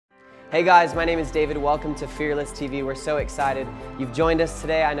Hey guys, my name is David. Welcome to Fearless TV. We're so excited you've joined us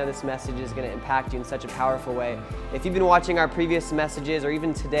today. I know this message is going to impact you in such a powerful way. If you've been watching our previous messages or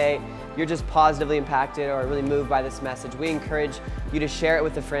even today, you're just positively impacted or really moved by this message, we encourage you to share it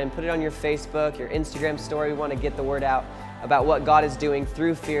with a friend. Put it on your Facebook, your Instagram story. We want to get the word out about what God is doing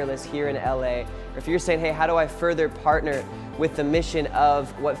through Fearless here in LA. Or if you're saying, hey, how do I further partner with the mission of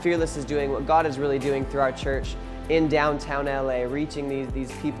what Fearless is doing, what God is really doing through our church in downtown LA, reaching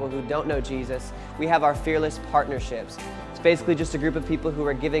these people who don't know Jesus, we have our Fearless Partnerships. It's basically just a group of people who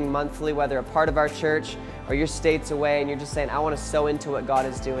are giving monthly, whether a part of our church or you're states away and you're just saying, I want to sow into what God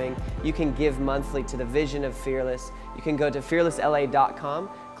is doing. You can give monthly to the vision of Fearless. You can go to fearlessla.com,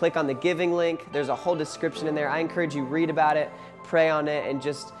 click on the giving link. There's a whole description in there. I encourage you, read about it, pray on it, and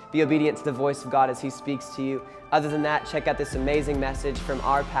just be obedient to the voice of God as He speaks to you. Other than that, check out this amazing message from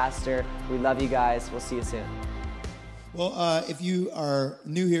our pastor. We love you guys. We'll see you soon. Well, if you are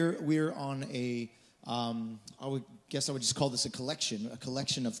new here, we're on I would just call this a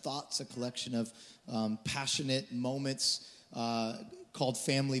collection of thoughts, a collection of passionate moments called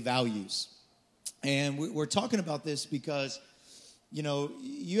family values. And we're talking about this because, you know,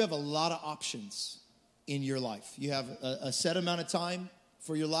 you have a lot of options in your life. You have a set amount of time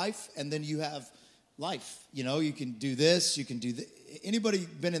for your life, and then you have life. You know, you can do this, you can do that. Anybody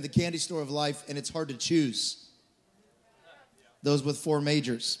been in the candy store of life and it's hard to choose? Those with 4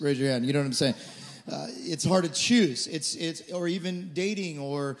 majors, raise your hand. You know what I'm saying? It's hard to choose. It's or even dating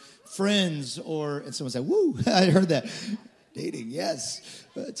or friends and someone said, "Woo!" I heard that. Dating, yes,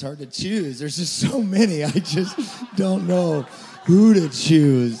 but it's hard to choose. There's just so many. I just don't know who to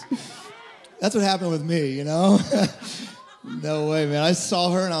choose. That's what happened with me. You know? No way, man. I saw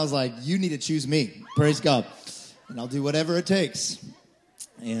her and I was like, "You need to choose me." Praise God, and I'll do whatever it takes.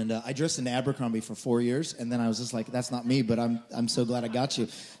 And I dressed in Abercrombie for 4 years, and then I was just like, that's not me, but I'm so glad I got you.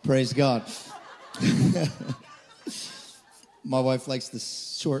 Praise God. My wife likes the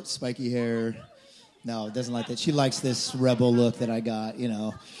short, spiky hair. No, doesn't like that. She likes this rebel look that I got, you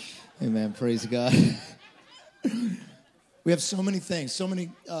know. Amen. Praise God. We have so many things, so many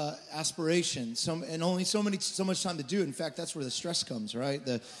aspirations, and only so much time to do it. In fact, that's where the stress comes, right?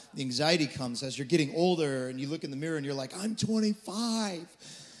 The anxiety comes as you're getting older and you look in the mirror and you're like, I'm 25.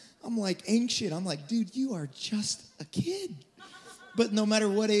 I'm like anxious. I'm like, dude, you are just a kid. But no matter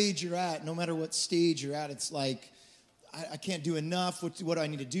what age you're at, no matter what stage you're at, it's like, I can't do enough. What do I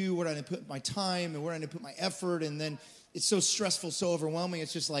need to do? Where do I need to put my time and where do I need to put my effort? And then it's so stressful, so overwhelming.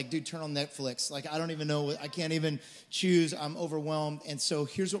 It's just like, dude, turn on Netflix. Like, I don't even know. I can't even choose. I'm overwhelmed. And so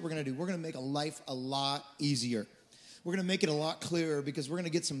here's what we're going to do. We're going to make a life a lot easier. We're going to make it a lot clearer because we're going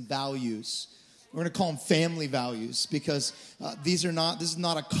to get some values. We're going to call them family values because this is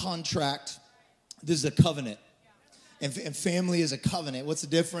not a contract. This is a covenant. And family is a covenant. What's the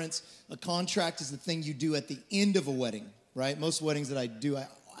difference? A contract is the thing you do at the end of a wedding, right? Most weddings that I do, I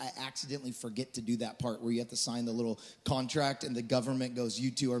accidentally forget to do that part where you have to sign the little contract and the government goes, you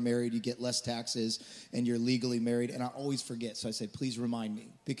two are married, you get less taxes, and you're legally married. And I always forget. So I say, please remind me.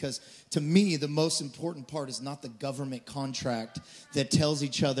 Because to me, the most important part is not the government contract that tells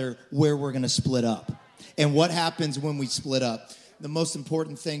each other where we're going to split up and what happens when we split up. The most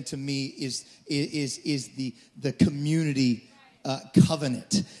important thing to me is the community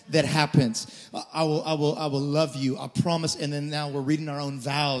covenant that happens. I will love you. I promise. And then now we're reading our own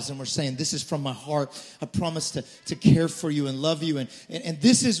vows and we're saying, this is from my heart. I promise to care for you and love you. And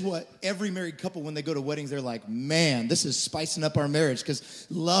this is what every married couple, when they go to weddings, they're like, man, this is spicing up our marriage because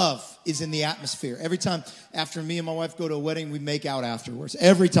love is in the atmosphere. Every time after me and my wife go to a wedding, we make out afterwards.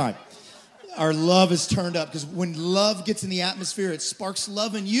 Every time. Our love is turned up because when love gets in the atmosphere, it sparks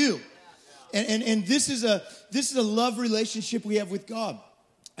love in you. And this is a love relationship we have with God.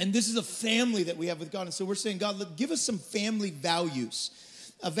 And this is a family that we have with God. And so we're saying, God, look, give us some family values.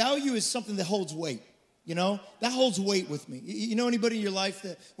 A value is something that holds weight. You know, that holds weight with me. You know anybody in your life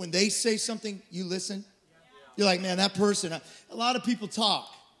that when they say something, you listen? You're like, man, that person, a lot of people talk.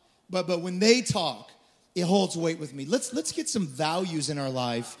 But when they talk, it holds weight with me. Let's get some values in our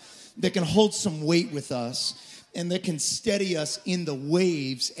life that can hold some weight with us and that can steady us in the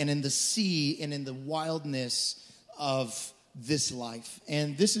waves and in the sea and in the wildness of this life.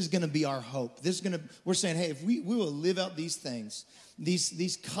 And this is going to be our hope. We're saying, hey, if we will live out these things,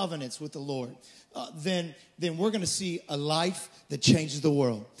 these covenants with the Lord, then we're going to see a life that changes the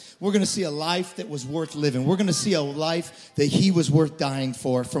world. We're going to see a life that was worth living. We're going to see a life that He was worth dying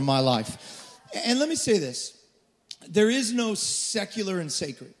for my life. And let me say this. There is no secular and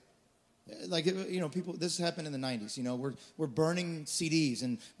sacred. Like, you know, people, this happened in the 90s, you know, we're burning CDs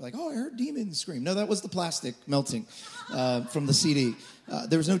and we're like, oh, I heard demons scream. No, that was the plastic melting from the CD.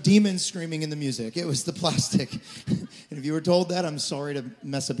 There was no demons screaming in the music. It was the plastic. And if you were told that, I'm sorry to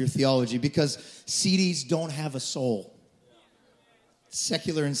mess up your theology, because CDs don't have a soul.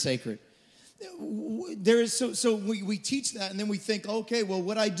 Secular and sacred. So we teach that, and then we think, okay, well,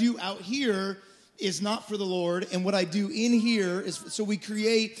 what I do out here is not for the Lord, and what I do in here is, so we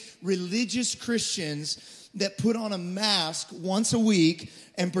create religious Christians that put on a mask once a week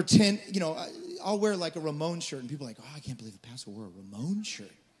and pretend, I'll wear like a Ramon shirt, and people are like, oh, I can't believe the pastor wore a Ramon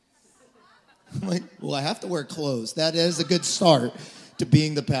shirt. I'm like, well, I have to wear clothes. That is a good start to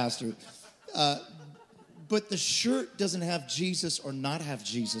being the pastor. But the shirt doesn't have Jesus or not have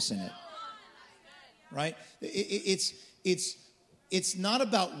Jesus in it. Right? It's not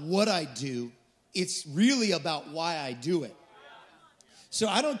about what I do. It's really about why I do it. So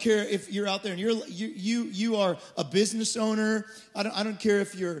I don't care if you're out there and you are a business owner. I don't care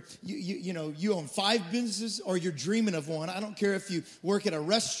if you own 5 businesses or you're dreaming of one. I don't care if you work at a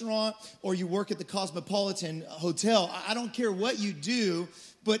restaurant or you work at the Cosmopolitan Hotel. I don't care what you do,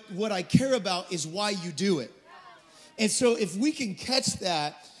 but what I care about is why you do it. And so if we can catch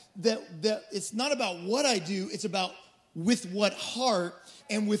that it's not about what I do, it's about with what heart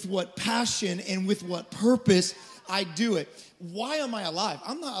and with what passion and with what purpose I do it. Why am I alive?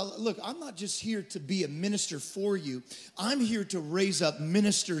 I'm not just here to be a minister for you. I'm here to raise up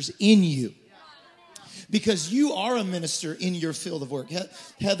ministers in you. Because you are a minister in your field of work.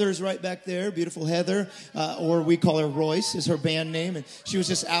 Heather's right back there, beautiful Heather, or we call her Royce is her band name. And she was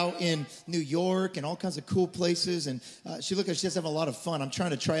just out in New York and all kinds of cool places. And she looked like she's having a lot of fun. I'm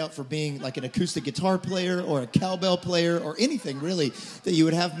trying to try out for being like an acoustic guitar player or a cowbell player or anything really that you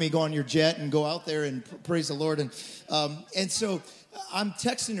would have me go on your jet and go out there and praise the Lord. And so I'm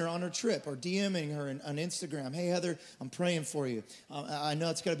texting her on her trip or DMing her on Instagram. Hey, Heather, I'm praying for you. I know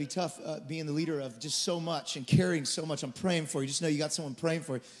it's got to be tough being the leader of just so much and carrying so much. I'm praying for you. Just know you got someone praying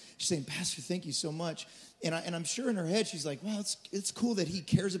for you. She's saying, Pastor, thank you so much. And I'm sure in her head, she's like, well, it's cool that he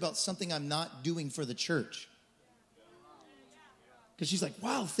cares about something I'm not doing for the church. Because she's like,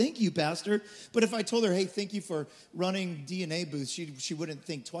 wow, thank you, Pastor. But if I told her, hey, thank you for running DNA booths, she wouldn't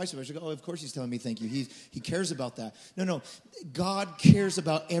think twice about it. She'd go, oh, of course he's telling me thank you. He cares about that. No. God cares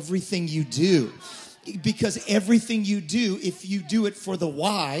about everything you do. Because everything you do, if you do it for the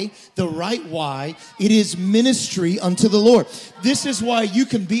why, the right why, it is ministry unto the Lord. This is why you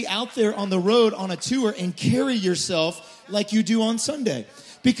can be out there on the road on a tour and carry yourself like you do on Sunday.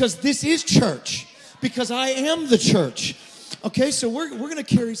 Because this is church. Because I am the church. Okay, so we're going to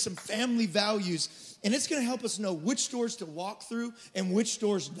carry some family values, and it's going to help us know which doors to walk through and which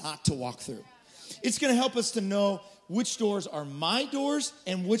doors not to walk through. It's going to help us to know which doors are my doors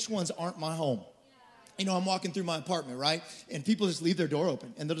and which ones aren't my home. I'm walking through my apartment, right? And people just leave their door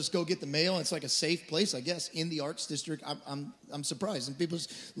open, and they'll just go get the mail. And it's like a safe place, I guess, in the Arts District. I'm surprised, and people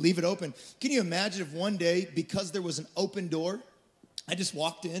just leave it open. Can you imagine if one day, because there was an open door, I just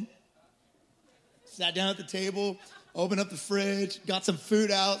walked in, sat down at the table, opened up the fridge, got some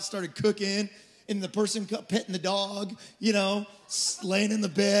food out, started cooking, and the person petting the dog, laying in the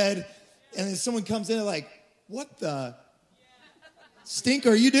bed, and then someone comes in and like, what the stink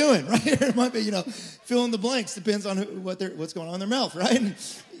are you doing? Right? It might be, fill in the blanks. Depends on what's going on in their mouth, right? And,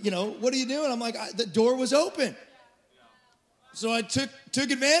 what are you doing? I'm like, the door was open. So I took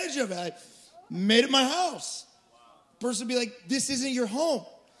advantage of it. I made it my house. Person would be like, this isn't your home.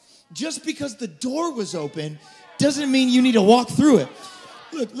 Just because the door was open doesn't mean you need to walk through it.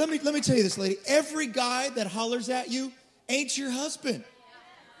 Look, let me tell you this, lady. Every guy that hollers at you ain't your husband.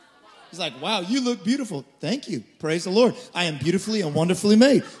 He's like, wow, you look beautiful. Thank you. Praise the Lord. I am beautifully and wonderfully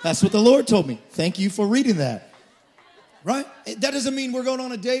made. That's what the Lord told me. Thank you for reading that. Right? That doesn't mean we're going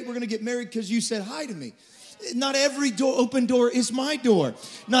on a date. We're going to get married because you said hi to me. Not every open door is my door.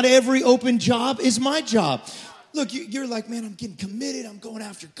 Not every open job is my job. Look, you're like, man, I'm getting committed. I'm going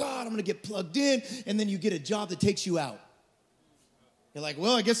after God. I'm going to get plugged in. And then you get a job that takes you out. You're like,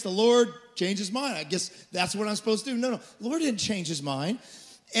 well, I guess the Lord changed his mind. I guess that's what I'm supposed to do. No, the Lord didn't change his mind.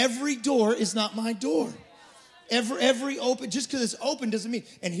 Every door is not my door. Every open, just because it's open doesn't mean,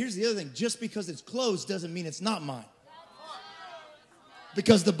 and here's the other thing, just because it's closed doesn't mean it's not mine.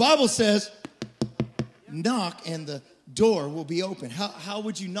 Because the Bible says, knock and the door will be open. How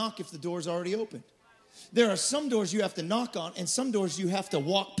would you knock if the door's already open? There are some doors you have to knock on and some doors you have to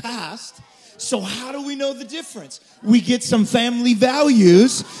walk past. So how do we know the difference? We get some family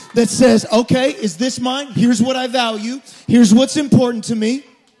values that says, okay, is this mine? Here's what I value. Here's what's important to me.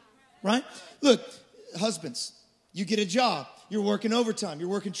 Right? Look, husbands, you get a job. You're working overtime. You're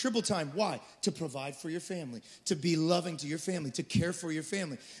working triple time. Why? To provide for your family, to be loving to your family, to care for your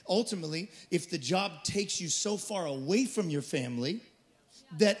family. Ultimately, if the job takes you so far away from your family,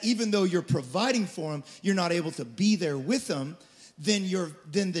 that even though you're providing for them, you're not able to be there with them, then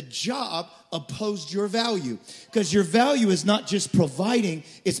the job opposed your value. Because your value is not just providing,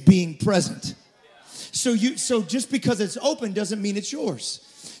 it's being present. So just because it's open doesn't mean it's yours.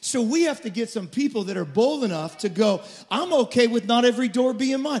 So we have to get some people that are bold enough to go, I'm okay with not every door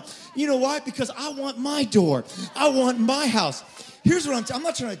being mine. You know why? Because I want my door. I want my house. Here's what I'm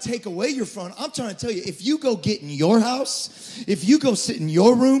not trying to take away your phone. I'm trying to tell you, if you go get in your house, if you go sit in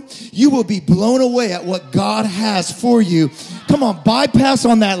your room, you will be blown away at what God has for you. Come on, bypass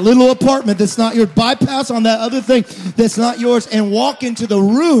on that little apartment that's not yours. Bypass on that other thing that's not yours and walk into the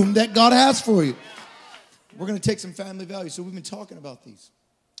room that God has for you. We're going to take some family values. So we've been talking about these.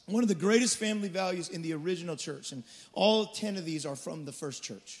 One of the greatest family values in the original church, and all 10 of these are from the first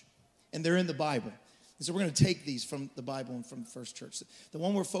church, and they're in the Bible. And so we're going to take these from the Bible and from the first church. The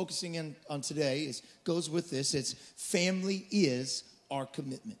one we're focusing on today goes with this. It's family is our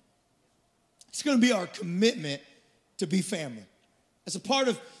commitment. It's going to be our commitment to be family. It's a part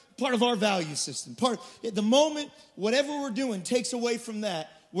of our value system. At the moment, whatever we're doing takes away from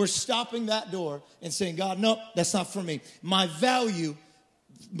that, we're stopping that door and saying, God, no, that's not for me. My value,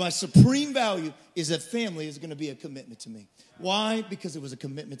 my supreme value is that family is going to be a commitment to me. Why? Because it was a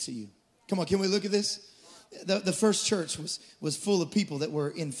commitment to you. Come on, can we look at this? The first church was full of people that were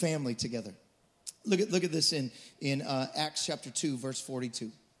in family together. Look at this in Acts chapter 2, verse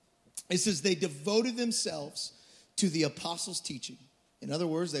 42. It says, they devoted themselves to the apostles' teaching. In other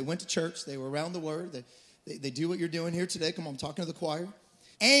words, they went to church. They were around the word. They do what you're doing here today. Come on, I'm talking to the choir.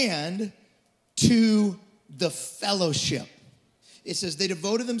 And to the fellowship. It says they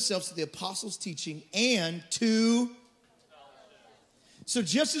devoted themselves to the apostles' teaching and to... So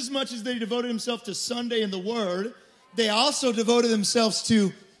just as much as they devoted themselves to Sunday and the Word, they also devoted themselves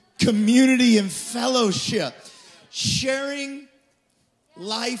to community and fellowship, sharing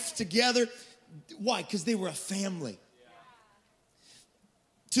life together. Why? Because they were a family.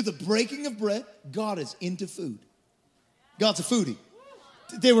 To the breaking of bread, God is into food. God's a foodie.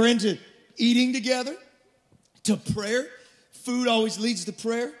 They were into eating together, to prayer. Food always leads to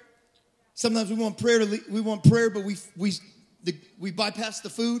prayer. Sometimes we want prayer, but we bypass the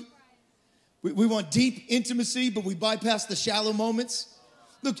food. We want deep intimacy, but we bypass the shallow moments.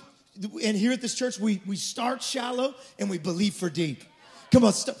 Look, and here at this church, we start shallow and we believe for deep. Come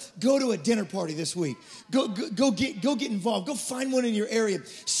on, go to a dinner party this week. Go get involved. Go find one in your area.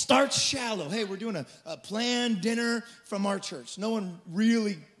 Start shallow. Hey, we're doing a planned dinner from our church. No one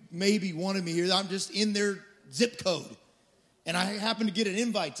really maybe wanted me here. I'm just in their zip code. And I happen to get an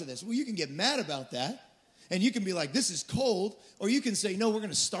invite to this. Well, you can get mad about that. And you can be like, this is cold. Or you can say, no, we're going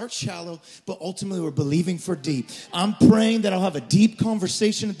to start shallow, but ultimately we're believing for deep. I'm praying that I'll have a deep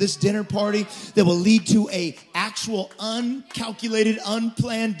conversation at this dinner party that will lead to a actual uncalculated,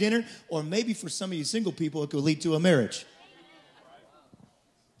 unplanned dinner. Or maybe for some of you single people, it could lead to a marriage.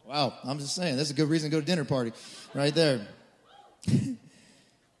 Wow, I'm just saying, that's a good reason to go to dinner party right there.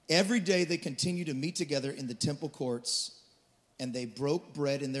 Every day they continue to meet together in the temple courts, and they broke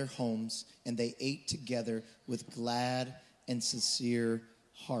bread in their homes, and they ate together with glad and sincere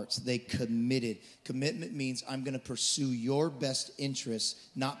hearts. They committed. Commitment means I'm going to pursue your best interests,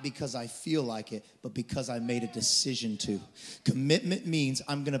 not because I feel like it, but because I made a decision to. Commitment means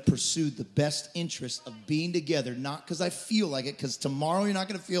I'm going to pursue the best interest of being together, not because I feel like it, because tomorrow you're not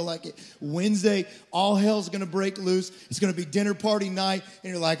going to feel like it. Wednesday, all hell's going to break loose. It's going to be dinner party night,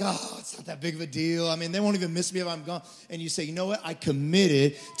 and you're like, oh, it's not that big of a deal. I mean, they won't even miss me if I'm gone. And you say, you know what? I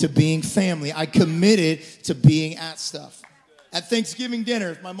committed to being family. I committed to being at stuff. At Thanksgiving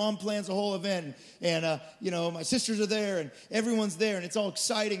dinner, my mom plans a whole event, and my sisters are there, and everyone's there, and it's all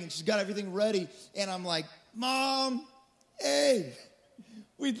exciting, and she's got everything ready, and I'm like, Mom, hey,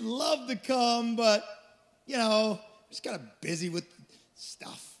 we'd love to come, but, just kind of busy with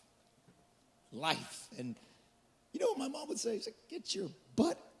stuff, life, and you know what my mom would say? She's like, get your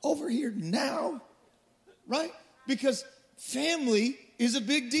butt over here now, right? Because family is a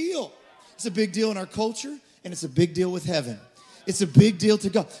big deal. It's a big deal in our culture, and it's a big deal with heaven. It's a big deal to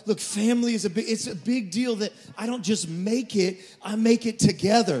God. Look, family is it's a big deal that I don't just make it, I make it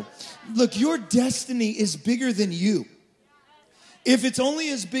together. Look, your destiny is bigger than you. If it's only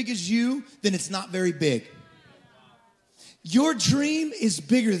as big as you, then it's not very big. Your dream is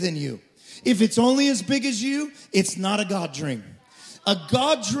bigger than you. If it's only as big as you, it's not a God dream. A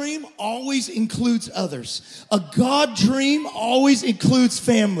God dream always includes others. A God dream always includes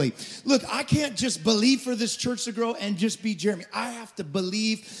family. Look, I can't just believe for this church to grow and just be Jeremy. I have to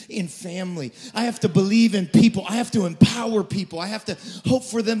believe in family. I have to believe in people. I have to empower people. I have to hope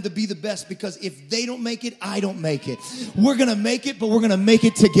for them to be the best, because if they don't make it, I don't make it. We're going to make it, but we're going to make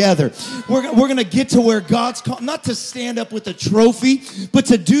it together. We're going to get to where God's called, not to stand up with a trophy, but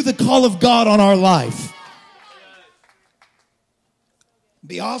to do the call of God on our life.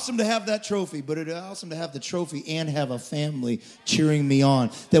 Be awesome to have that trophy, but it'd be awesome to have the trophy and have a family cheering me on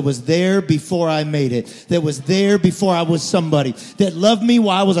that was there before I made it, that was there before I was somebody, that loved me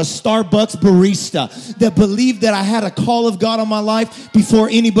while I was a Starbucks barista, that believed that I had a call of God on my life before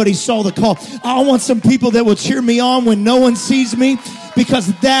anybody saw the call. I want some people that will cheer me on when no one sees me,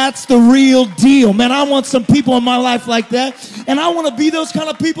 because that's the real deal. Man, I want some people in my life like that, and I want to be those kind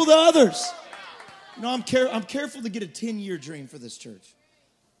of people to others. You know, I'm careful to get a 10-year dream for this church.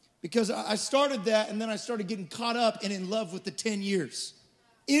 Because I started that, and then I started getting caught up and in love with the 10 years.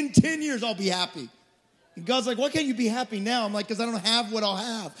 In 10 years, I'll be happy. And God's like, why can't you be happy now? I'm like, because I don't have what I'll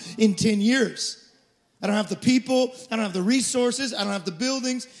have in 10 years. I don't have the people. I don't have the resources. I don't have the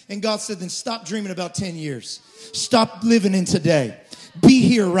buildings. And God said, then stop dreaming about 10 years. Stop living in today. Be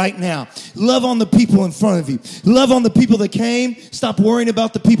here right now. Love on the people in front of you. Love on the people that came. Stop worrying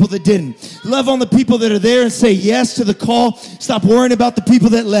about the people that didn't. Love on the people that are there and say yes to the call. Stop worrying about the people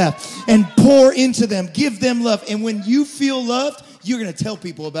that left. And pour into them. Give them love. And when you feel loved, you're going to tell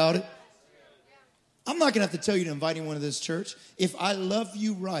people about it. I'm not going to have to tell you to invite anyone to this church. If I love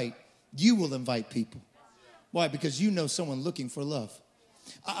you right, you will invite people. Why? Because you know someone looking for love.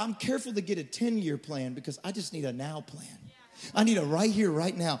 I'm careful to get a 10-year plan, because I just need a now plan. I need a right here,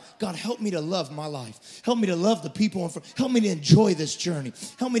 right now. God, help me to love my life. Help me to love the people in front. Help me to enjoy this journey.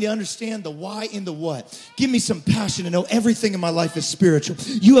 Help me to understand the why and the what. Give me some passion to know everything in my life is spiritual.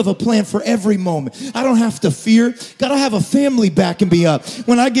 You have a plan for every moment. I don't have to fear. God, I have a family backing me up.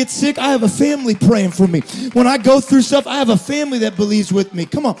 When I get sick, I have a family praying for me. When I go through stuff, I have a family that believes with me.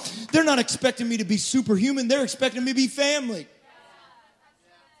 Come on. They're not expecting me to be superhuman. They're expecting me to be family.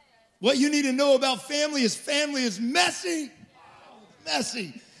 What you need to know about family is messy.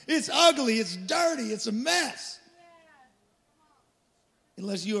 Messy. It's ugly. It's dirty. It's a mess.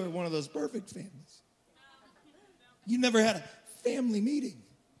 Unless you are one of those perfect families. You never had a family meeting.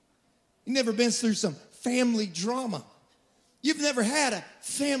 You've never been through some family drama. You've never had a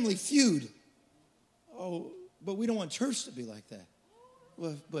family feud. Oh, but we don't want church to be like that.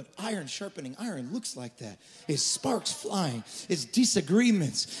 Well, but iron sharpening iron looks like that. It's sparks flying. It's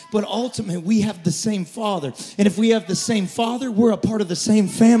disagreements. But ultimately, we have the same Father. And if we have the same Father, we're a part of the same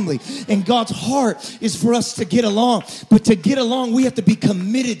family. And God's heart is for us to get along. But to get along, we have to be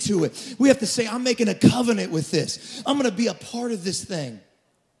committed to it. We have to say, I'm making a covenant with this. I'm going to be a part of this thing.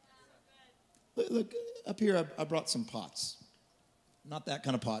 Look, up here, I brought some pots. Not that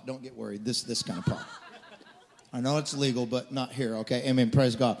kind of pot. Don't get worried. This kind of pot. I know it's legal, but not here, okay? Amen.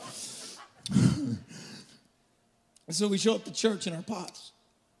 Praise God. So we show up to church in our pots.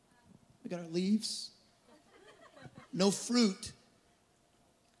 We got our leaves. No fruit,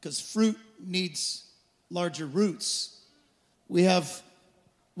 because fruit needs larger roots.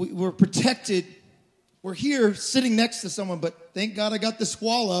 We're protected. We're here sitting next to someone, but thank God I got this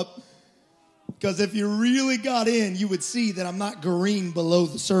wall up, because if you really got in, you would see that I'm not green below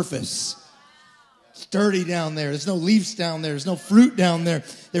the surface. It's dirty down there. There's no leaves down there. There's no fruit down there.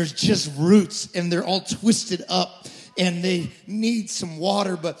 There's just roots, and they're all twisted up, and they need some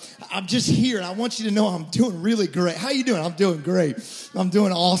water. But I'm just here, and I want you to know I'm doing really great. How you doing? I'm doing great. I'm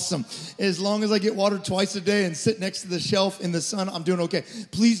doing awesome. As long as I get watered twice a day and sit next to the shelf in the sun, I'm doing okay.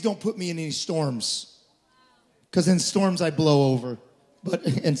 Please don't put me in any storms, because in storms I blow over.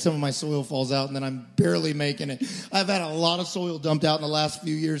 And some of my soil falls out, and then I'm barely making it. I've had a lot of soil dumped out in the last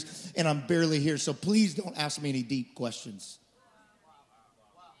few years, and I'm barely here. So please don't ask me any deep questions.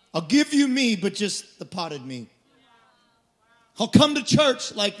 I'll give you me, but just the potted me. I'll come to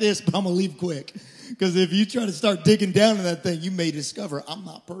church like this, but I'm going to leave quick. Because if you try to start digging down in that thing, you may discover I'm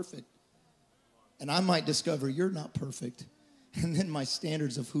not perfect. And I might discover you're not perfect. And then my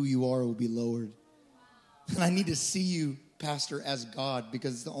standards of who you are will be lowered. And I need to see you, Pastor, as God,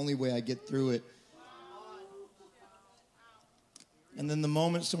 because it's the only way I get through it. And then the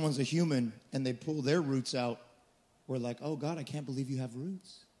moment someone's a human and they pull their roots out, we're like, oh God, I can't believe you have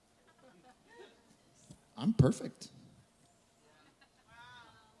roots. I'm perfect.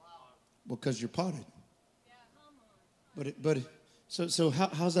 Because you're potted. So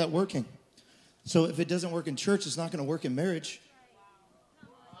how's that working? So if it doesn't work in church, it's not going to work in marriage.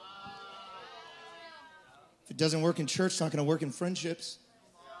 If it doesn't work in church, it's not going to work in friendships.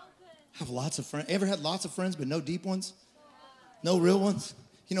 I have lots of friends. Ever had lots of friends, but no deep ones? No real ones?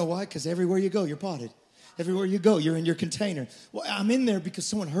 You know why? Because everywhere you go, you're potted. Everywhere you go, you're in your container. Well, I'm in there because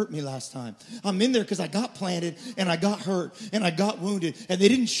someone hurt me last time. I'm in there because I got planted and I got hurt and I got wounded and they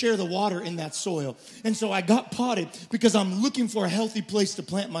didn't share the water in that soil. And so I got potted because I'm looking for a healthy place to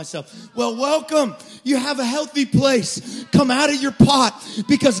plant myself. Well, welcome. You have a healthy place. Come out of your pot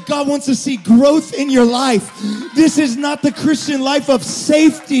because God wants to see growth in your life. This is not the Christian life of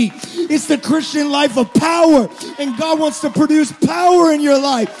safety. It's the Christian life of power. And God wants to produce power in your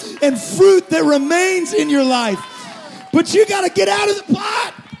life and fruit that remains in your life. But you got to get out of the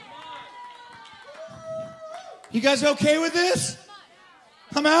pot. You guys okay with this?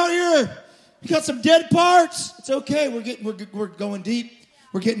 I'm out here. You got some dead parts. It's okay. We're going deep.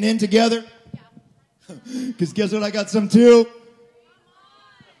 We're getting in together. Because guess what? I got some too.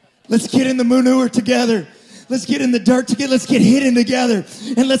 Let's get in the manure together. Let's get in the dirt together. Let's get hidden together.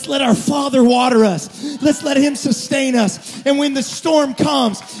 And let's let our Father water us. Let's let Him sustain us. And when the storm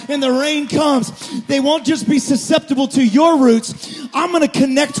comes and the rain comes, they won't just be susceptible to your roots. I'm going to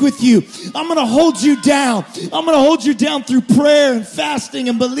connect with you. I'm going to hold you down. I'm going to hold you down through prayer and fasting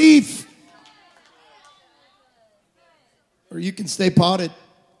and belief. Or you can stay potted.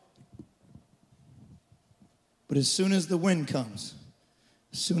 But as soon as the wind comes,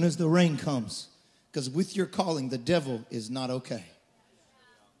 as soon as the rain comes, because with your calling, the devil is not okay.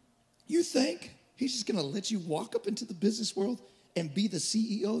 You think he's just going to let you walk up into the business world and be the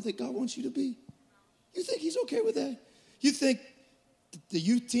CEO that God wants you to be? You think he's okay with that? You think the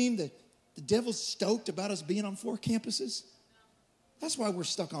youth team, that the devil's stoked about us being on 4 campuses? That's why we're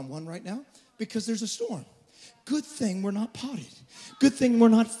stuck on 1 right now, because there's a storm. Good thing we're not potted. Good thing we're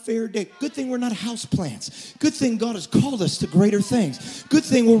not fair day. Good thing we're not house plants. Good thing God has called us to greater things. Good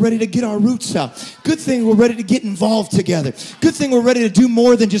thing we're ready to get our roots out. Good thing we're ready to get involved together. Good thing we're ready to do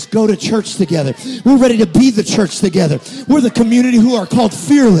more than just go to church together. We're ready to be the church together. We're the community who are called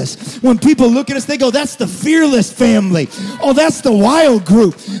fearless. When people look at us, they go, that's the fearless family. Oh, that's the wild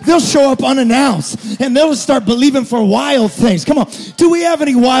group. They'll show up unannounced and they'll start believing for wild things. Come on. Do we have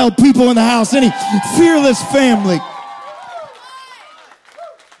any wild people in the house? Any fearless family?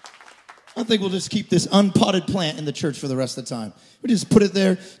 I think we'll just keep this unpotted plant in the church for the rest of the time. We just put it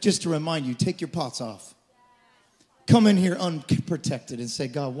there just to remind you, take your pots off. Come in here unprotected and say,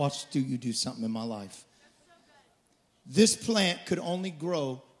 God, watch you do something in my life. This plant could only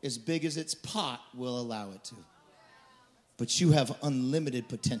grow as big as its pot will allow it to. But you have unlimited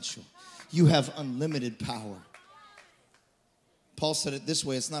potential. You have unlimited power. Paul said it this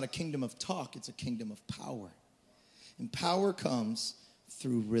way, it's not a kingdom of talk, it's a kingdom of power. And power comes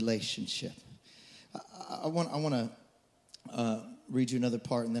through relationship. I want to read you another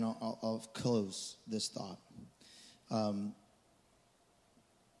part, and then I'll close this thought.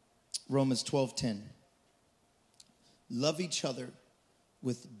 Romans 12:10. Love each other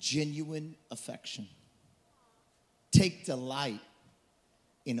with genuine affection. Take delight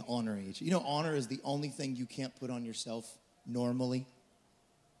in honoring each other. You know, honor is the only thing you can't put on yourself normally.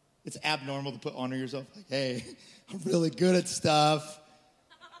 It's abnormal to put honor yourself. Like, hey, I'm really good at stuff.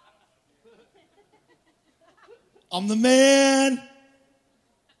 I'm the man.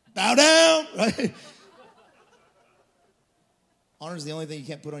 Bow down, right? Honor is the only thing you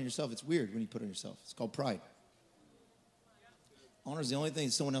can't put on yourself. It's weird when you put it on yourself. It's called pride. Honor is the only thing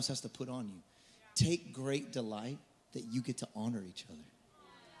that someone else has to put on you. Take great delight that you get to honor each other.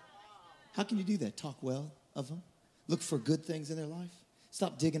 How can you do that? Talk well of them. Look for good things in their life.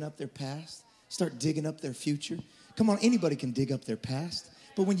 Stop digging up their past. Start digging up their future. Come on, anybody can dig up their past.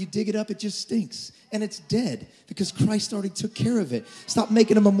 But when you dig it up, it just stinks. And it's dead because Christ already took care of it. Stop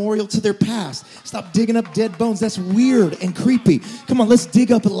making a memorial to their past. Stop digging up dead bones. That's weird and creepy. Come on, let's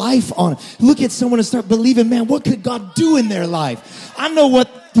dig up life on it. Look at someone and start believing, man, what could God do in their life? I know what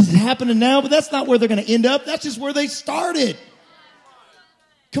is happening now, but that's not where they're going to end up. That's just where they started.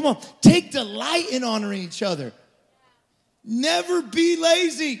 Come on, take delight in honoring each other. Never be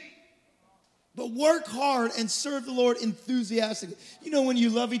lazy, but work hard and serve the Lord enthusiastically. You know, when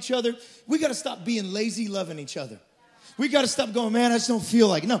you love each other, we got to stop being lazy loving each other. We got to stop going, man, I just don't feel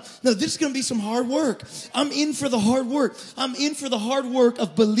like it. No, this is going to be some hard work. I'm in for the hard work. I'm in for the hard work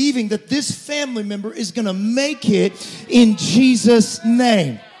of believing that this family member is going to make it in Jesus'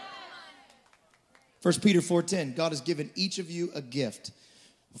 name. 1 Peter 4:10, God has given each of you a gift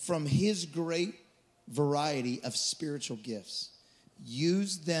from His great variety of spiritual gifts.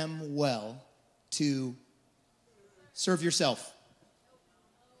 Use them well to serve yourself.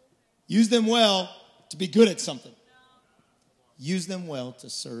 Use them well to be good at something. Use them well to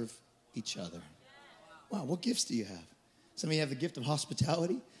serve each other. Wow, what gifts do you have? Some of you have the gift of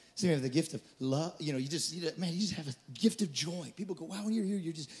hospitality. Some of you have the gift of love. You just have a gift of joy. People go, wow, when you're here,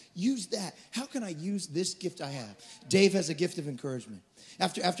 you just use that. How can I use this gift I have? Dave has a gift of encouragement.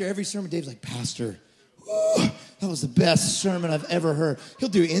 After every sermon, Dave's like, Pastor, that was the best sermon I've ever heard. He'll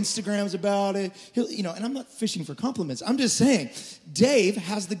do Instagrams about it. And I'm not fishing for compliments. I'm just saying, Dave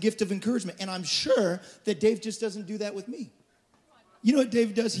has the gift of encouragement. And I'm sure that Dave just doesn't do that with me. You know what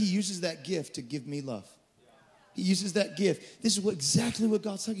Dave does? He uses that gift to give me love. He uses that gift. This is exactly what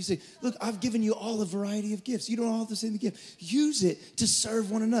God's talking. You say, look, I've given you all a variety of gifts. You don't all have the same gift. Use it to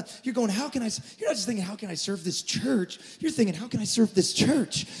serve one another. You're going, you're not just thinking, how can I serve this church? You're thinking, how can I serve this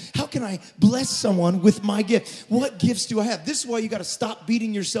church? How can I bless someone with my gift? What gifts do I have? This is why you got to stop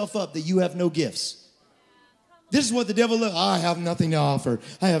beating yourself up that you have no gifts. This is what the devil does. I have nothing to offer.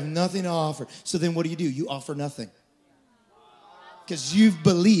 I have nothing to offer. So then what do? You offer nothing. Because you've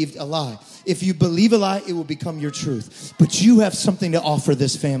believed a lie. If you believe a lie, it will become your truth. But you have something to offer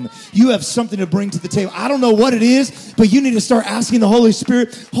this family. You have something to bring to the table. I don't know what it is, but you need to start asking the Holy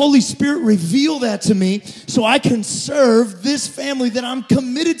Spirit, Holy Spirit, reveal that to me so I can serve this family that I'm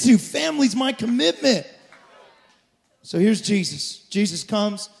committed to. Family's my commitment. So here's Jesus. Jesus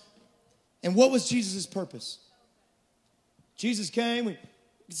comes. And what was Jesus' purpose? Jesus came. We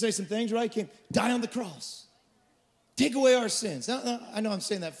can say some things, right? He came, die on the cross. Take away our sins. Now, I know I'm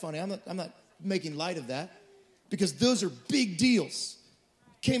saying that funny. I'm not making light of that because those are big deals.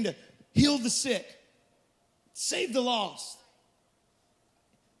 Came to heal the sick, save the lost.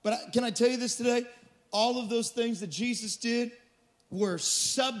 But can I tell you this today? All of those things that Jesus did were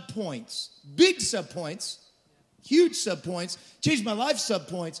subpoints, big subpoints, huge subpoints, changed my life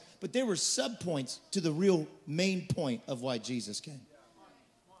subpoints, but they were subpoints to the real main point of why Jesus came.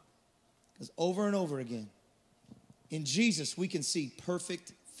 Because over and over again, in Jesus, we can see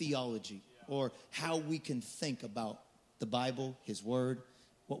perfect theology, or how we can think about the Bible, His Word,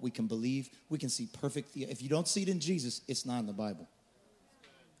 what we can believe. We can see perfect theology. If you don't see it in Jesus, it's not in the Bible. It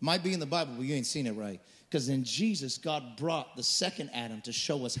might be in the Bible, but you ain't seen it right. Because in Jesus, God brought the second Adam to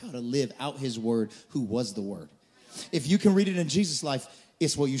show us how to live out His Word, who was the Word. If you can read it in Jesus' life,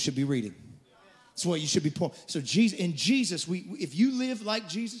 it's what you should be reading. It's what you should be pouring. So in Jesus, if you live like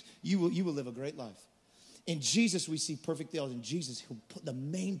Jesus, you will live a great life. In Jesus, we see perfect theology. In Jesus, the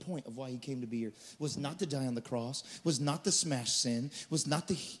main point of why He came to be here was not to die on the cross, was not to smash sin, was not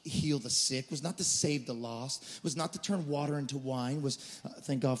to heal the sick, was not to save the lost, was not to turn water into wine,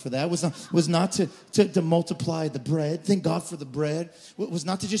 thank God for that, was not to multiply the bread, thank God for the bread, was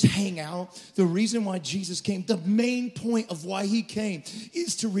not to just hang out. The reason why Jesus came, the main point of why He came,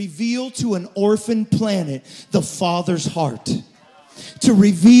 is to reveal to an orphaned planet the Father's heart. To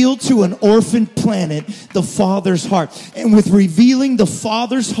reveal to an orphaned planet the Father's heart. And with revealing the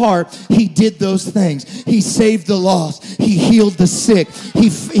Father's heart, He did those things. He saved the lost. He healed the sick.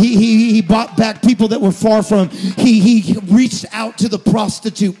 He brought back people that were far from Him. He reached out to the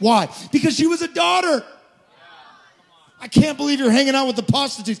prostitute. Why? Because she was a daughter. I can't believe you're hanging out with the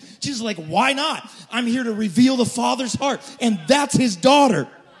prostitutes. Jesus like, why not? I'm here to reveal the Father's heart. And that's His daughter.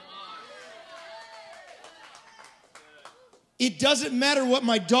 It doesn't matter what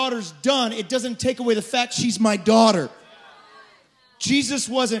my daughter's done. It doesn't take away the fact she's my daughter. Jesus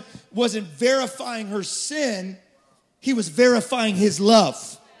wasn't verifying her sin. He was verifying His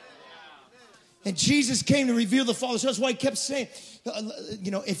love. And Jesus came to reveal the Father's heart. That's why He kept saying,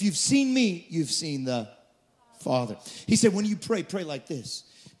 if you've seen me, you've seen the Father. He said, when you pray like this.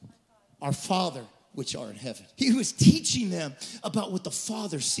 Our Father, which are in heaven. He was teaching them about what the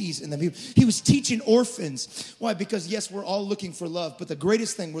Father sees in them. He was teaching orphans. Why? Because yes, we're all looking for love, but the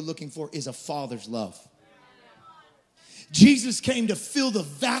greatest thing we're looking for is a Father's love. Jesus came to fill the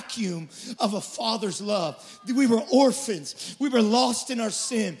vacuum of a Father's love. We were orphans. We were lost in our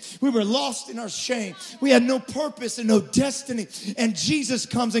sin. We were lost in our shame. We had no purpose and no destiny. And Jesus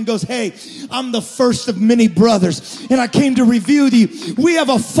comes and goes, hey, I'm the first of many brothers. And I came to reveal to you, we have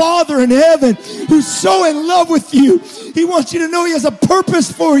a Father in heaven who's so in love with you. He wants you to know He has a purpose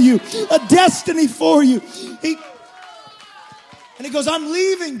for you, a destiny for you. And He goes, I'm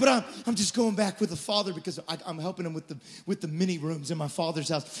leaving, but I'm just going back with the Father because I'm helping Him with the mini rooms in my Father's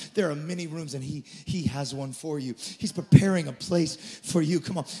house. There are many rooms, and He has one for you. He's preparing a place for you.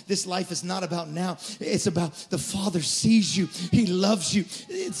 Come on, this life is not about now. It's about the Father sees you. He loves you.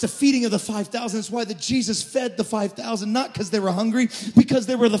 It's the feeding of the 5,000. That's why Jesus fed the 5,000, not because they were hungry, because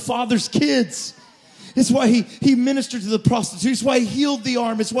they were the Father's kids. It's why he ministered to the prostitute. It's why He healed the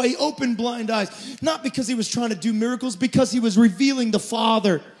arm. It's why He opened blind eyes. Not because He was trying to do miracles, because He was revealing the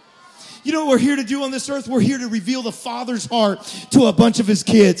Father. You know what we're here to do on this earth? We're here to reveal the Father's heart to a bunch of his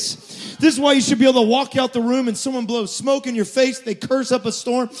kids. This is why you should be able to walk out the room and someone blows smoke in your face, they curse up a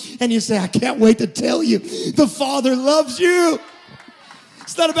storm, and you say, I can't wait to tell you, the Father loves you.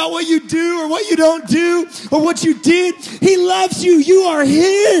 It's not about what you do or what you don't do or what you did. He loves you. You are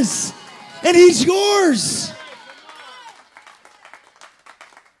his, and he's yours.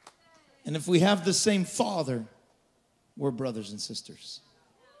 And if we have the same Father, we're brothers and sisters.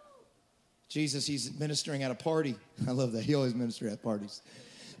 Jesus, he's ministering at a party. I love that. He always ministers at parties.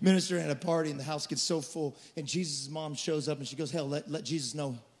 Ministering at a party, and the house gets so full, and Jesus' mom shows up, and she goes, hell, let Jesus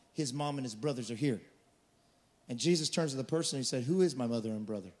know his mom and his brothers are here. And Jesus turns to the person, and he said, who is my mother and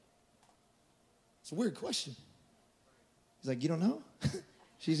brother? It's a weird question. He's like, you don't know?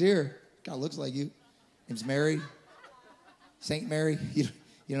 She's here. God looks like you. Name's Mary. Saint Mary.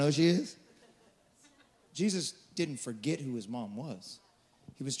 You know who she is? Jesus didn't forget who his mom was.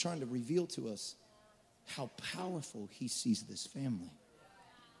 He was trying to reveal to us how powerful he sees this family.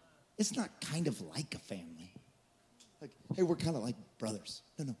 It's not kind of like a family. Like, hey, we're kind of like brothers.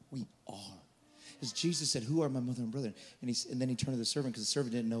 No, we are. Because Jesus said, who are my mother and brother? And then he turned to the servant, because the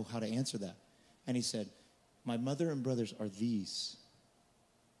servant didn't know how to answer that. And he said, my mother and brothers are these.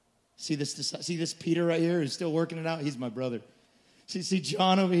 See this Peter right here who's still working it out? He's my brother. See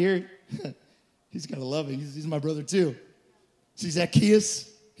John over here? He's going to love it. He's my brother too. See Zacchaeus?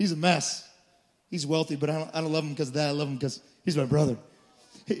 He's a mess. He's wealthy, but I don't love him because of that. I love him because he's my brother.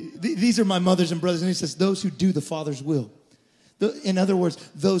 These are my mothers and brothers. And he says, those who do the Father's will. In other words,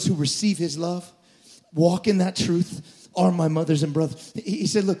 those who receive his love, walk in that truth, are my mothers and brothers. He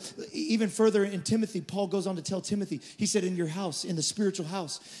said, look, even further in Timothy, Paul goes on to tell Timothy, he said, in your house, in the spiritual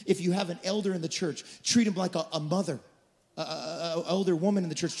house, if you have an elder in the church, treat him like a mother. An elder woman in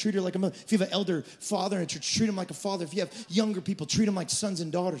the church, treat her like a mother. If you have an elder father in the church, treat him like a father. If you have younger people, treat them like sons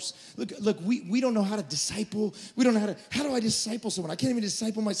and daughters. Look, we don't know how to disciple. We don't know how do I disciple someone? I can't even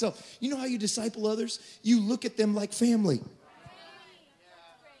disciple myself. You know how you disciple others? You look at them like family.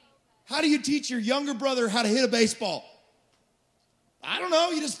 How do you teach your younger brother how to hit a baseball? I don't know.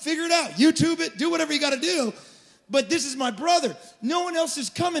 You just figure it out. YouTube it. Do whatever you got to do. But this is my brother. No one else is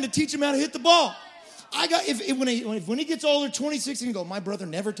coming to teach him how to hit the ball. When he gets older, 26, he can go, my brother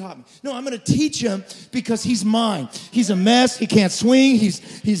never taught me. No, I'm going to teach him because he's mine. He's a mess. He can't swing.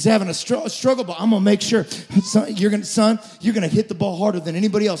 He's having a struggle, but I'm going to make sure, son, you're going to hit the ball harder than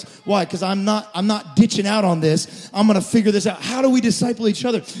anybody else. Why? Because I'm not ditching out on this. I'm going to figure this out. How do we disciple each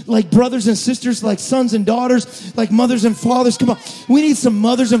other? Like brothers and sisters, like sons and daughters, like mothers and fathers. Come on. We need some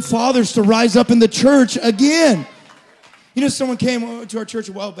mothers and fathers to rise up in the church again. You know, someone came to our church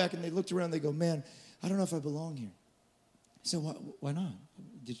a while back and they looked around and they go, man, I don't know if I belong here. I said, why not?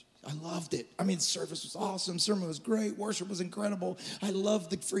 I loved it. I mean, service was awesome. Sermon was great. Worship was incredible. I loved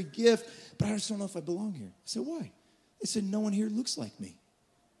the free gift, but I just don't know if I belong here. I said, why? They said, no one here looks like me.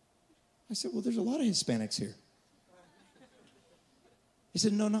 I said, well, there's a lot of Hispanics here. He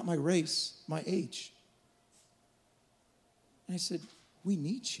said, no, not my race, my age. And I said, we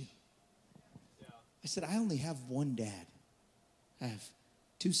need you. I said, I only have one dad. I have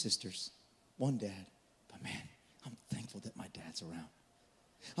two sisters, one dad. But man, I'm thankful that my dad's around.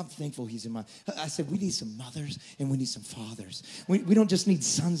 I'm thankful he's in my... I said, we need some mothers and we need some fathers. We don't just need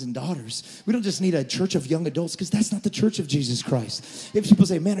sons and daughters. We don't just need a church of young adults, because that's not the church of Jesus Christ. If people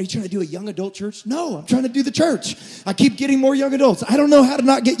say, man, are you trying to do a young adult church? No, I'm trying to do the church. I keep getting more young adults. I don't know how to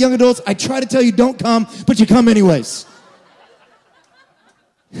not get young adults. I try to tell you don't come, but you come anyways.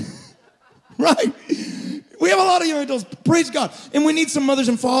 Right? We have a lot of young adults. Praise God. And we need some mothers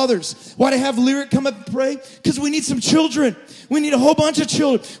and fathers. Why do I have Lyric come up and pray? Because we need some children. We need a whole bunch of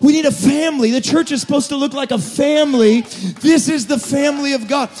children. We need a family. The church is supposed to look like a family. This is the family of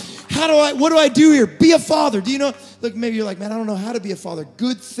God. What do I do here? Be a father. Do you know? Look, maybe you're like, man, I don't know how to be a father.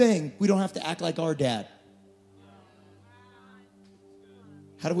 Good thing we don't have to act like our dad.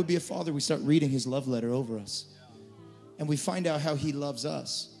 How do we be a father? We start reading his love letter over us. And we find out how he loves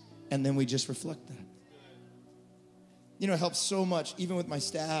us. And then we just reflect that. You know, it helps so much, even with my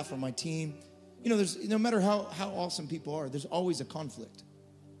staff or my team. You know, no matter how awesome people are, there's always a conflict,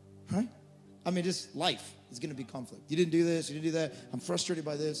 right? I mean, just life is going to be conflict. You didn't do this, you didn't do that. I'm frustrated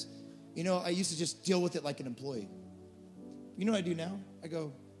by this. You know, I used to just deal with it like an employee. You know what I do now? I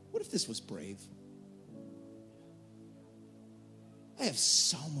go, what if this was Brave? I have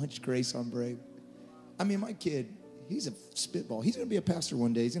so much grace on Brave. I mean, my kid, he's a spitball. He's going to be a pastor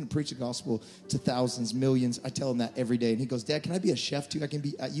one day. He's going to preach the gospel to thousands, millions. I tell him that every day. And he goes, Dad, can I be a chef too?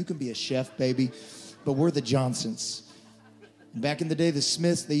 You can be a chef, baby. But we're the Johnsons. Back in the day, the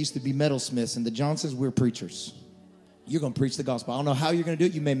Smiths, they used to be metalsmiths. And the Johnsons, we're preachers. You're going to preach the gospel. I don't know how you're going to do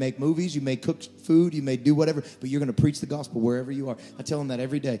it. You may make movies. You may cook food. You may do whatever. But you're going to preach the gospel wherever you are. I tell them that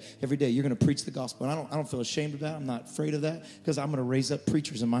every day. Every day you're going to preach the gospel. And I don't feel ashamed of that. I'm not afraid of that because I'm going to raise up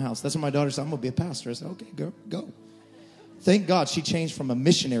preachers in my house. That's what my daughter said. I'm going to be a pastor. I said, okay, girl, go. Thank God she changed from a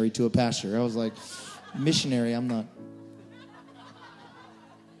missionary to a pastor. I was like, missionary, I'm not.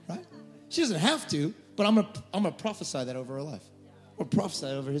 Right? She doesn't have to, but I'm going to prophesy that over her life. I'm going to prophesy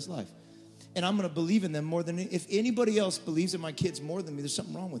that over his life. And I'm going to believe in them more than, if anybody else believes in my kids more than me, there's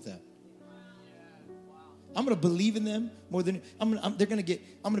something wrong with that. I'm going to believe in them more than, I'm going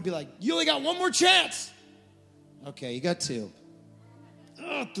to be like, you only got one more chance. Okay, you got two.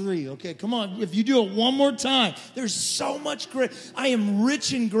 Oh, three. Okay, come on. If you do it one more time, there's so much grace. I am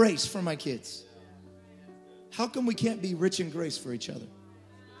rich in grace for my kids. How come we can't be rich in grace for each other?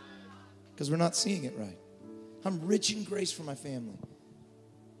 Because we're not seeing it right. I'm rich in grace for my family.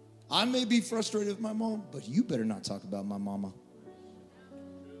 I may be frustrated with my mom, but you better not talk about my mama.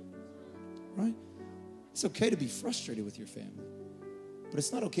 Right? It's okay to be frustrated with your family, but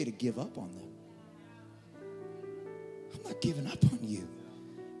it's not okay to give up on them. I'm not giving up on you.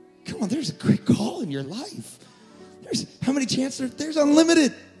 Come on, there's a great call in your life. There's how many chances? There's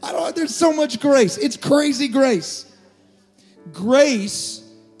unlimited. There's so much grace. It's crazy grace. Grace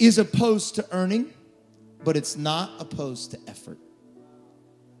is opposed to earning, but it's not opposed to effort.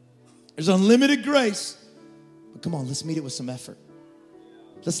 There's unlimited grace. But come on, let's meet it with some effort.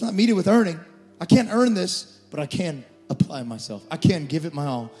 Let's not meet it with earning. I can't earn this, but I can apply myself. I can give it my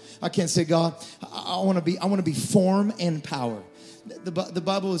all. I can say, God, I want to be form and power. The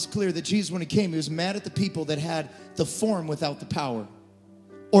Bible is clear that Jesus, when he came, he was mad at the people that had the form without the power,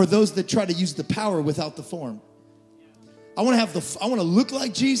 or those that try to use the power without the form. I want to look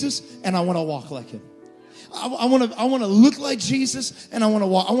like Jesus, and I want to walk like him. I want to look like Jesus, and I want to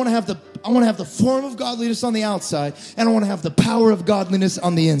walk. I want to have the form of godliness on the outside, and I want to have the power of godliness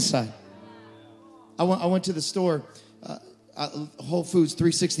on the inside. I went to the store, Whole Foods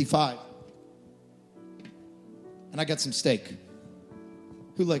 365, and I got some steak.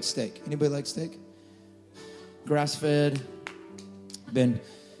 Who likes steak? Anybody like steak? Grass-fed. Ben,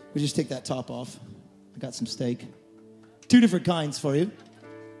 we just take that top off. I got some steak. 2 different kinds for you.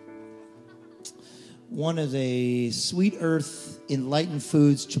 One is a Sweet Earth Enlightened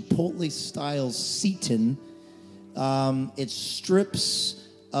Foods Chipotle style Seaton. It's strips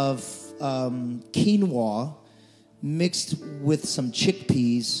of quinoa mixed with some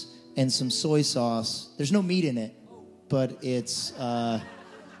chickpeas and some soy sauce. There's no meat in it, but it's...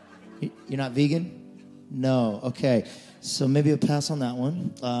 You're not vegan? No. Okay. So maybe I'll pass on that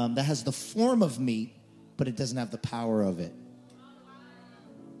one. That has the form of meat, but it doesn't have the power of it.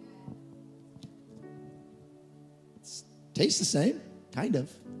 Tastes the same, kind of.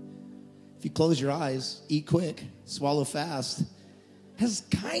 If you close your eyes, eat quick, swallow fast, has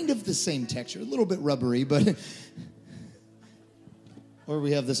kind of the same texture, a little bit rubbery, but... Or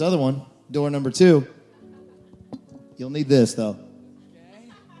we have this other one, door number 2. You'll need this, though.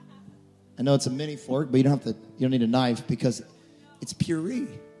 I know it's a mini fork, but you don't need a knife because it's puree.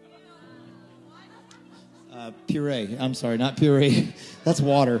 Puree. I'm sorry, not puree. That's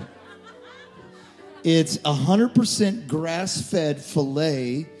water. It's 100% grass-fed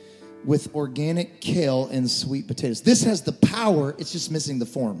filet with organic kale and sweet potatoes. This has the power. It's just missing the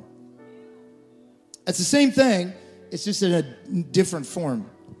form. It's the same thing. It's just in a different form.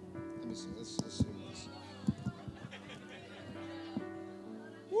 Let me see. Let's see this.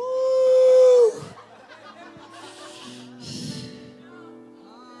 Woo!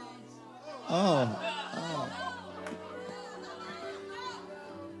 Oh.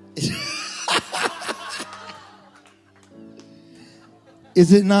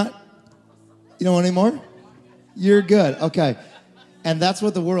 Is it not? You don't want any more? You're good. Okay. And that's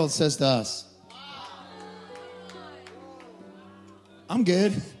what the world says to us. I'm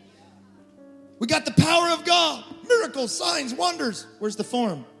good. We got the power of God. Miracles, signs, wonders. Where's the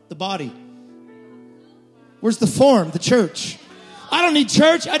form? The body. Where's the form? The church. I don't need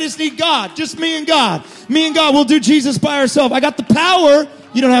church. I just need God. Just me and God. Me and God will do Jesus by ourselves. I got the power.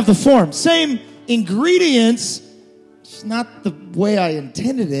 You don't have the form. Same ingredients. It's not the way I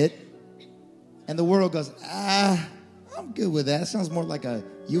intended it. And the world goes, I'm good with that. It sounds more like a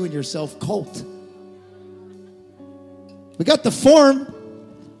you and yourself cult. We got the form.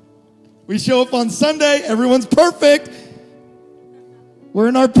 We show up on Sunday. Everyone's perfect. We're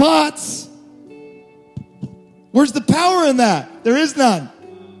in our pots. Where's the power in that? There is none.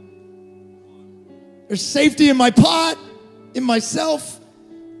 There's safety in my pot, in myself.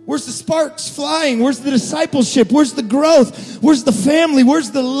 Where's the sparks flying? Where's the discipleship? Where's the growth? Where's the family?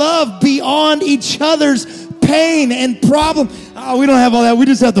 Where's the love beyond each other's pain and problem. Oh, we don't have all that. We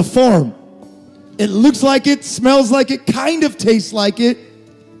just have the form. It looks like it, smells like it, kind of tastes like it.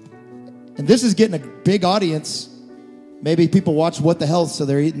 And this is getting a big audience. Maybe people watch What the Health, so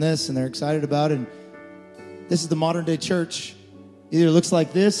they're eating this and they're excited about it. And this is the modern day church. Either it looks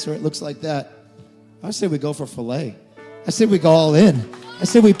like this or it looks like that. I say we go for filet. I say we go all in. I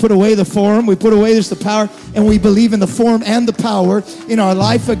say we put away the form, we put away the power, and we believe in the form and the power in our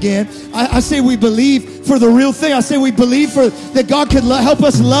life again. I say we believe for the real thing. I say we believe that God could help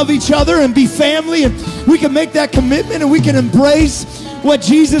us love each other and be family, and we can make that commitment, and we can embrace what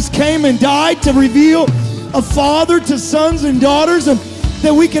Jesus came and died to reveal, a father to sons and daughters, and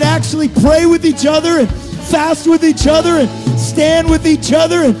that we could actually pray with each other and fast with each other and stand with each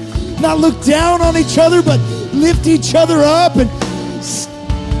other and not look down on each other, but lift each other up. And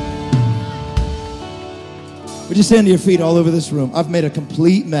would you stand to your feet all over this room? I've made a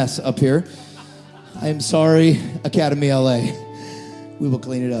complete mess up here. I am sorry, Academy LA. We will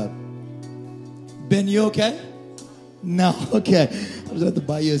clean it up. Ben, you okay? No, okay. I was going to have to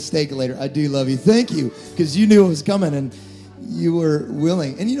buy you a steak later. I do love you. Thank you, because you knew it was coming and you were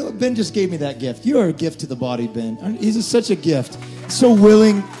willing. And you know what? Ben just gave me that gift. You are a gift to the body, Ben. He's such a gift. So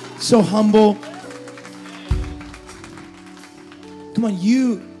willing, so humble. Come on,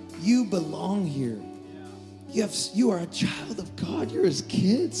 you belong here. You are a child of God. You're his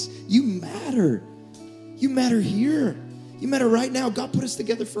kids. You matter. You matter here. You matter right now. God put us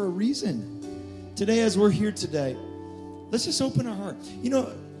together for a reason. Today, as we're here today, let's just open our heart. You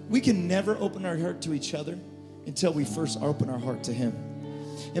know, we can never open our heart to each other until we first open our heart to him.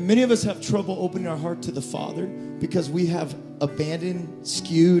 And many of us have trouble opening our heart to the Father because we have abandoned,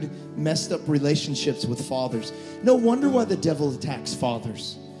 skewed, messed up relationships with fathers. No wonder why the devil attacks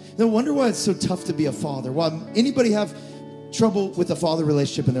fathers. No wonder why it's so tough to be a father. Why anybody have trouble with a father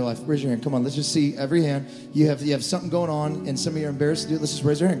relationship in their life? Raise your hand. Come on, let's just see every hand. You have something going on and some of you are embarrassed to do it. Let's just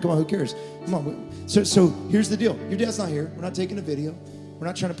raise your hand. Come on, who cares? Come on. So here's the deal. Your dad's not here. We're not taking a video. We're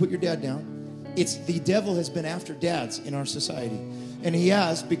not trying to put your dad down. It's the devil has been after dads in our society. And he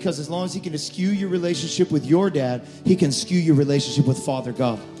has, because as long as he can skew your relationship with your dad, he can skew your relationship with Father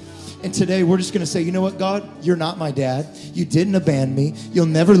God. And today we're just going to say, you know what, God? You're not my dad. You didn't abandon me. You'll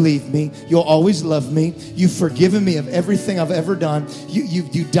never leave me. You'll always love me. You've forgiven me of everything I've ever done.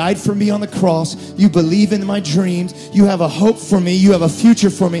 You died for me on the cross. You believe in my dreams. You have a hope for me. You have a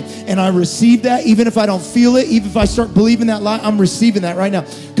future for me. And I receive that even if I don't feel it. Even if I start believing that lie, I'm receiving that right now.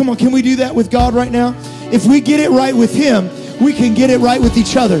 Come on, can we do that with God right now? If we get it right with him, we can get it right with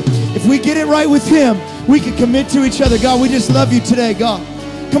each other. If we get it right with him, we can commit to each other. God, we just love you today, God.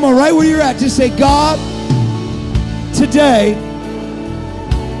 Come on, right where you're at, just say, God, today,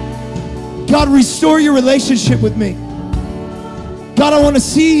 God, restore your relationship with me. God, I want to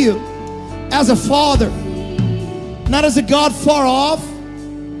see you as a father, not as a God far off,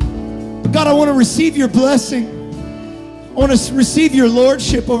 but God, I want to receive your blessing. I want to receive your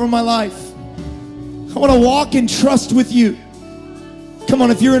lordship over my life. I want to walk in trust with you. Come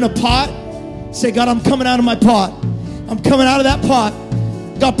on, if you're in a pot, say, God, I'm coming out of my pot. I'm coming out of that pot.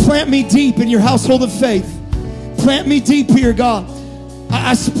 God, plant me deep in your household of faith. Plant me deep here, God.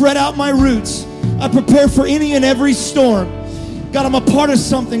 I spread out my roots. I prepare for any and every storm. God, I'm a part of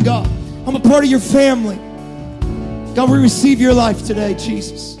something, God. I'm a part of your family. God, we receive your life today,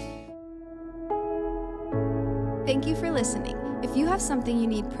 Jesus. Thank you for listening. If you have something you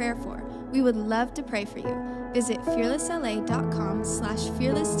need prayer for, we would love to pray for you. Visit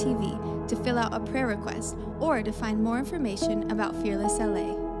fearlessla.com/fearlesstv to fill out a prayer request or to find more information about Fearless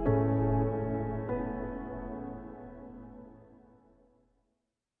LA.